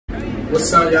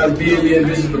What's up, y'all? BLN,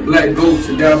 this is the Black Goat.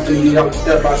 Today I'm finna give y'all a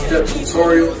step-by-step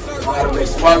tutorial on how to make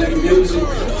quality music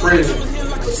in prison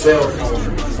with cell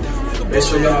phone. Make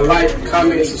sure y'all like,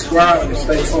 comment, subscribe, and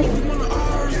stay tuned.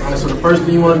 Alright, so the first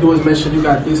thing you want to do is make sure you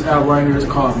got this app right here. It's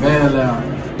called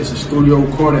BandLab. It's a studio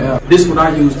recorder app. This is what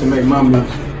I use to make my music.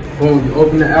 Boom, you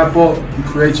open the app up, you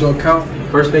create your account.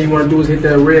 First thing you want to do is hit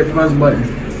that red plus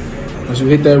button. Once you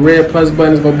hit that red plus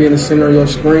button, it's going to be in the center of your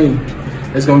screen.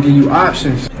 It's going to give you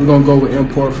options. We're going to go with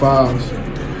import files.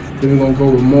 Then we're going to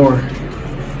go with more.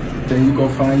 Then you go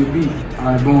find your beat.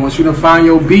 Alright, boom. Once you done find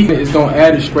your beat, it's going to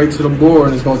add it straight to the board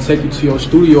and it's going to take you to your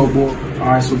studio board.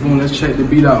 Alright, so boom, let's check the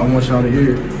beat out. I want y'all to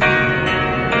hear it.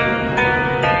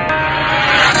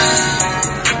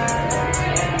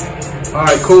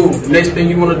 Alright, cool. Next thing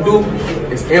you want to do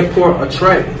is import a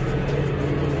track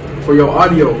for your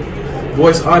audio,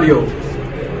 voice audio.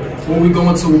 When we go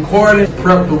into recording,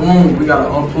 prep the room. We gotta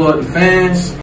unplug the fans.